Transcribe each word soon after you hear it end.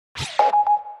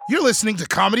You're listening to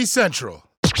Comedy Central.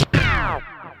 I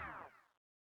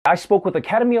spoke with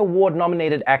Academy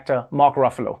Award-nominated actor Mark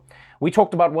Ruffalo. We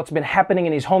talked about what's been happening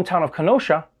in his hometown of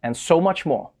Kenosha and so much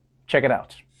more. Check it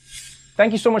out.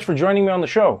 Thank you so much for joining me on the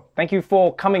show. Thank you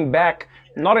for coming back,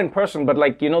 not in person, but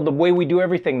the way we do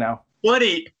everything now.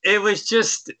 Buddy,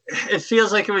 it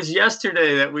feels like it was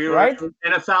yesterday that we were, right?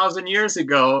 And 1,000 years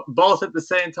ago, both at the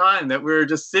same time, that we were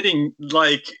just sitting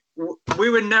like, we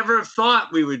would never have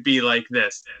thought we would be like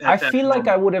this. I feel like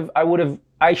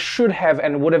I should have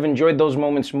and would have enjoyed those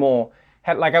moments more.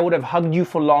 I would have hugged you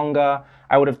for longer.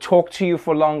 I would have talked to you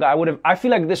for longer. I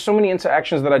feel like there's so many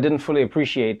interactions that I didn't fully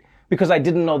appreciate because I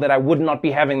didn't know that I would not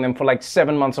be having them for like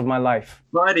 7 months of my life.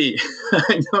 Buddy,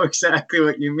 I know exactly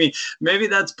what you mean. Maybe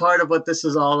that's part of what this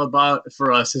is all about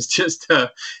for us, is just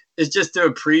to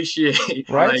appreciate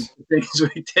like things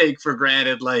we take for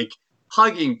granted, like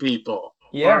hugging people,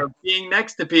 or being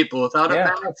next to people without a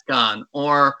mask on,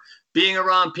 or being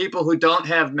around people who don't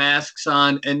have masks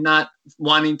on and not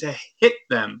wanting to hit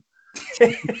them.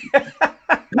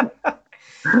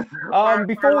 Before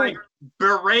we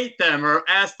berate them or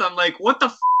ask them, like, what the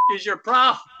is your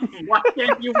problem? Why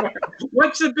can't you wear?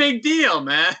 What's the big deal,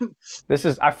 man?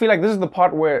 I feel like this is the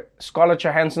part where Scarlett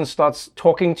Johansson starts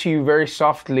talking to you very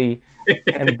softly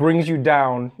and brings you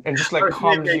down and just like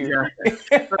calms you.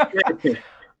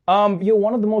 You're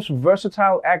one of the most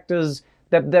versatile actors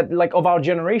that like of our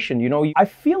generation. I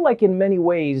feel like in many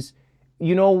ways,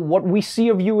 what we see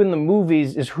of you in the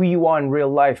movies is who you are in real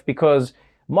life, because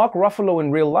Mark Ruffalo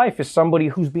in real life is somebody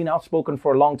who's been outspoken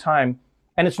for a long time,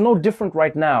 and it's no different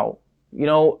right now.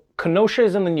 Kenosha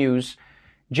is in the news.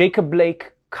 Jacob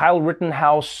Blake, Kyle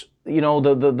Rittenhouse,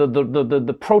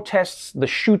 the protests, the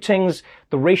shootings,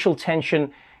 the racial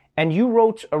tension, and you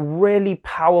wrote a really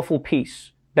powerful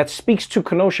piece that speaks to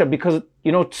Kenosha because,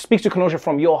 speaks to Kenosha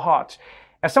from your heart.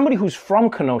 As somebody who's from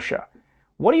Kenosha,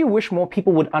 what do you wish more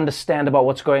people would understand about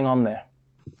what's going on there?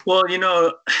 Well,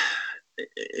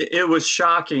 it was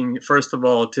shocking, first of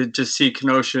all, to just see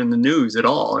Kenosha in the news at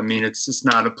all. I mean, it's just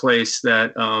not a place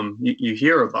that you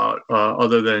hear about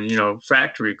other than,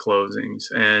 factory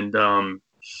closings. And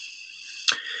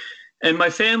my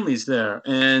family's there.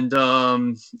 And,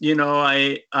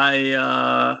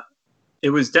 it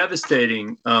was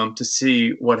devastating to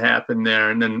see what happened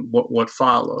there and then what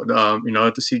followed,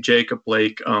 to see Jacob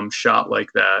Blake shot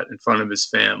like that in front of his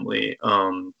family.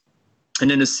 And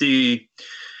then to see,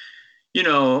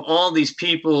 all these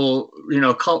people,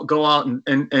 go out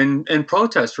and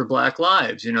protest for Black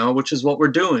lives, which is what we're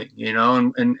doing,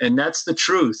 and that's the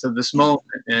truth of this moment.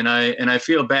 And I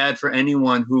feel bad for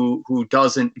anyone who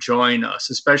doesn't join us,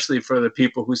 especially for the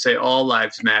people who say all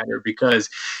lives matter, because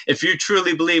if you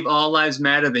truly believe all lives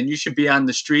matter, then you should be on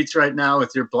the streets right now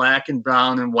with your black and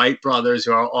brown and white brothers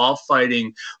who are all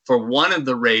fighting for one of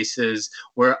the races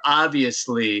where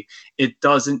obviously it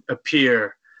doesn't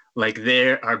appear like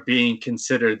they are being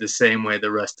considered the same way the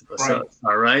rest of us are.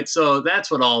 All right. So that's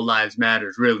what all lives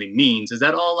matters really means, is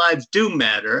that all lives do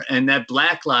matter and that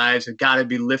Black lives have got to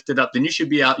be lifted up. Then you should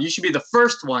be out. You should be the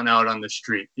first one out on the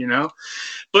street,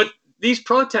 But these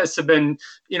protests have been,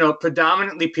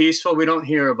 predominantly peaceful. We don't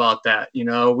hear about that.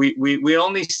 We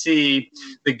only see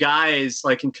the guys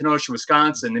like in Kenosha,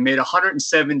 Wisconsin. They made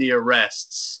 170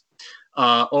 arrests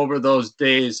over those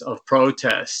days of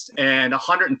protest, and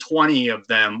 120 of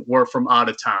them were from out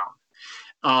of town.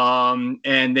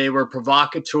 And they were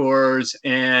provocateurs,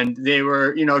 and they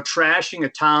were, trashing a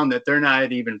town that they're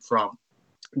not even from.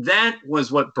 That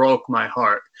was what broke my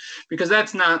heart, because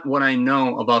that's not what I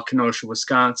know about Kenosha,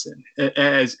 Wisconsin.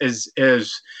 As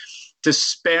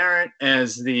disparate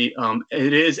as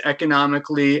it is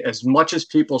economically, as much as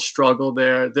people struggle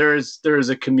there is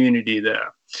a community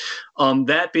there.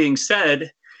 That being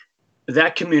said,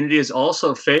 that community is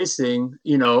also facing,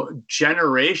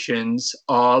 generations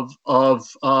of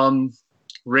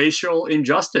racial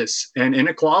injustice and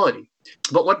inequality.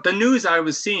 But what the news I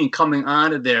was seeing coming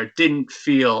out of there didn't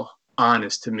feel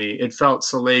honest to me. It felt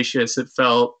salacious. It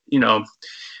felt,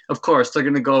 of course, they're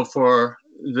going to go for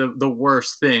the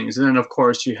worst things. And then, of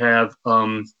course, you have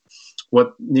the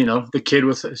kid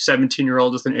with a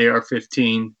 17-year-old with an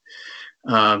AR-15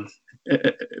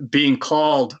 being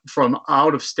called from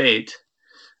out of state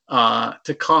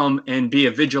to come and be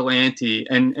a vigilante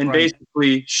and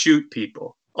basically shoot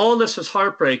people. All this was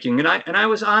heartbreaking, and I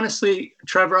was honestly,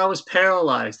 Trevor, I was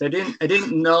paralyzed. I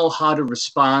didn't know how to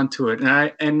respond to it,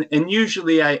 and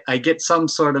usually I get some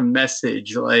sort of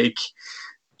message like,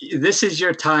 this is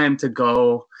your time to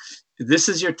go. This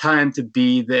is your time to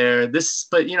be there.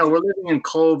 But we're living in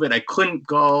COVID. I couldn't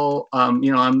go.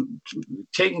 I'm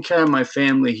taking care of my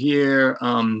family here.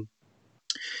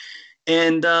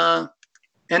 And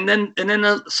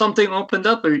then something opened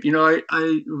up.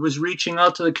 I was reaching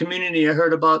out to the community. I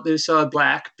heard about this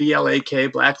Black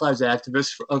BLAK Black Lives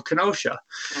activist of Kenosha,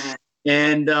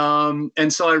 and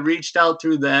so I reached out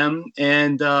through them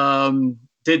and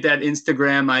did that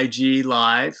Instagram IG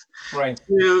live, right,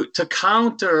 to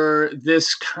counter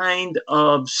this kind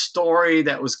of story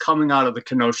that was coming out of the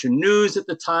Kenosha news at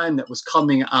the time, that was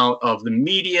coming out of the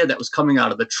media, that was coming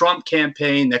out of the Trump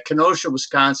campaign, that Kenosha,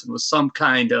 Wisconsin was some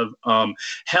kind of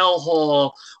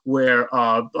hellhole where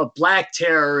black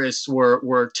terrorists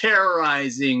were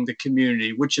terrorizing the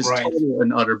community, which is total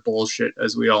and utter bullshit,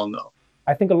 as we all know.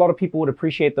 I think a lot of people would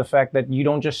appreciate the fact that you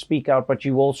don't just speak out, but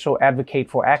you also advocate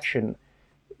for action.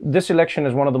 This election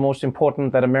is one of the most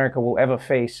important that America will ever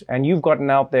face. And you've gotten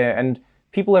out there, and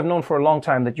people have known for a long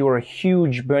time that you're a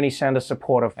huge Bernie Sanders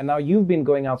supporter. And now you've been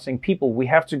going out saying, people, we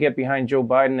have to get behind Joe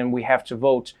Biden and we have to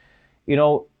vote. You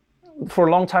know, for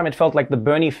a long time, it felt like the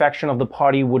Bernie faction of the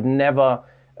party would never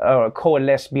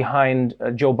coalesce behind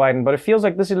Joe Biden. But it feels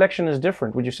like this election is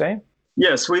different, would you say?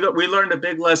 Yes, we learned a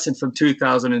big lesson from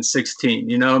 2016.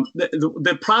 You know,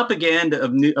 the propaganda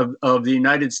of the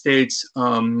United States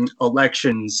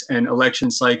elections and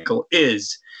election cycle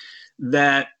is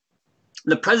that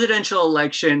the presidential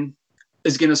election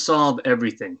is going to solve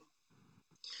everything.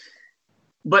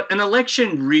 But an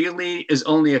election really is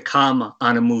only a comma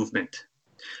on a movement.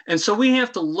 And so we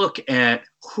have to look at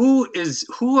who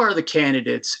are the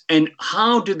candidates and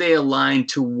how do they align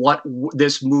to what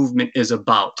this movement is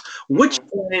about. Which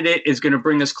candidate is going to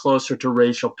bring us closer to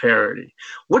racial parity?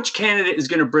 Which candidate is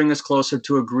going to bring us closer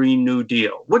to a Green New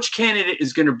Deal? Which candidate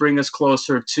is going to bring us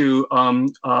closer to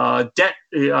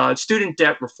student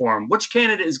debt reform? Which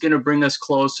candidate is going to bring us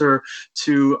closer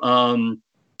to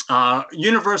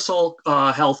universal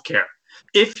health care?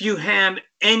 If you have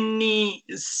any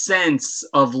sense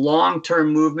of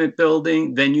long-term movement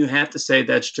building, then you have to say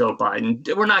that's Joe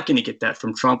Biden. We're not going to get that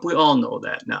from Trump. We all know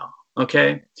that now,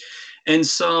 okay? And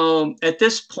so at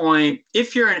this point,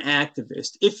 if you're an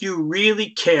activist, if you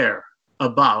really care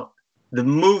about the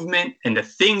movement and the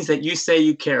things that you say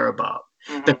you care about,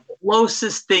 the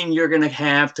closest thing you're going to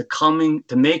have to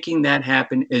making that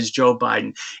happen is Joe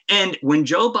Biden. And when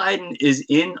Joe Biden is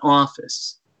in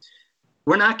office,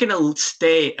 we're not going to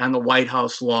stay on the White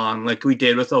House long like we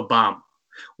did with Obama.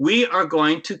 We are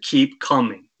going to keep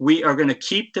coming. We are going to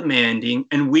keep demanding,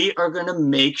 and we are going to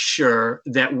make sure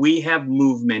that we have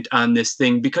movement on this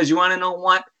thing, because you want to know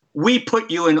what? We put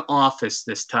you in office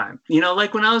this time. You know,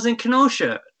 like when I was in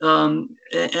Kenosha, and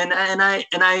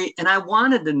I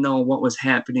wanted to know what was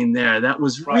happening there. That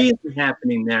was really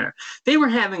happening there. They were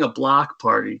having a block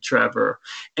party, Trevor,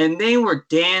 and they were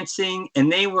dancing, and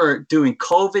they were doing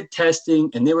COVID testing,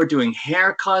 and they were doing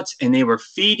haircuts, and they were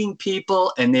feeding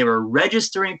people, and they were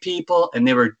registering people, and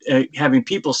they were having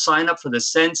people sign up for the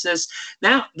census.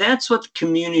 That's what the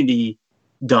community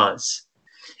does.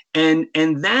 And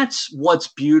that's what's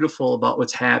beautiful about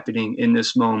what's happening in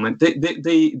this moment.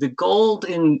 The gold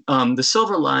in the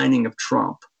silver lining of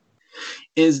Trump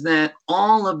is that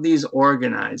all of these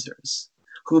organizers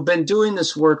who've been doing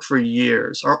this work for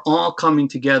years are all coming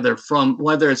together, from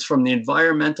whether it's from the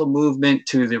environmental movement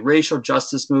to the racial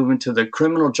justice movement to the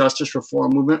criminal justice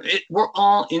reform movement. We're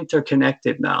all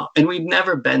interconnected now, and we've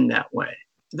never been that way.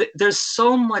 There's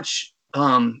so much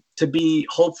to be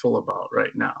hopeful about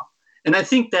right now. And I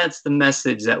think that's the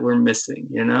message that we're missing,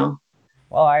 you know?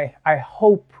 Well, I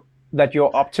hope that your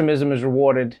optimism is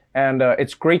rewarded. And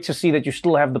it's great to see that you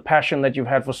still have the passion that you've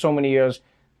had for so many years.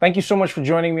 Thank you so much for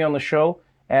joining me on the show.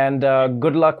 And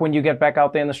good luck when you get back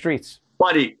out there in the streets.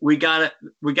 Buddy, we gotta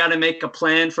make a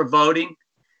plan for voting.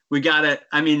 We gotta,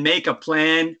 make a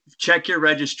plan, check your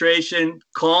registration,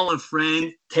 call a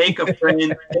friend, take a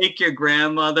friend, take your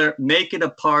grandmother, make it a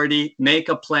party, make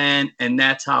a plan, and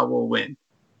that's how we'll win.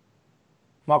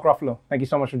 Mark Ruffalo, thank you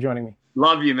so much for joining me.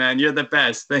 Love you, man. You're the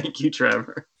best. Thank you,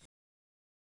 Trevor.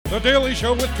 The Daily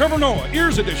Show with Trevor Noah,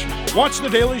 Ears Edition. Watch The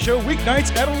Daily Show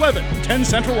weeknights at 11, 10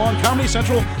 Central on Comedy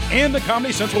Central and the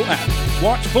Comedy Central app.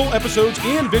 Watch full episodes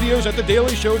and videos at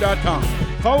thedailyshow.com.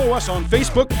 Follow us on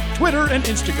Facebook, Twitter, and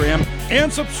Instagram,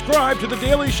 and subscribe to The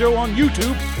Daily Show on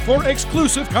YouTube for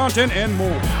exclusive content and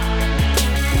more.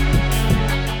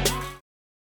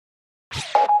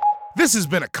 This has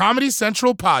been a Comedy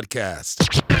Central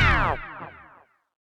podcast.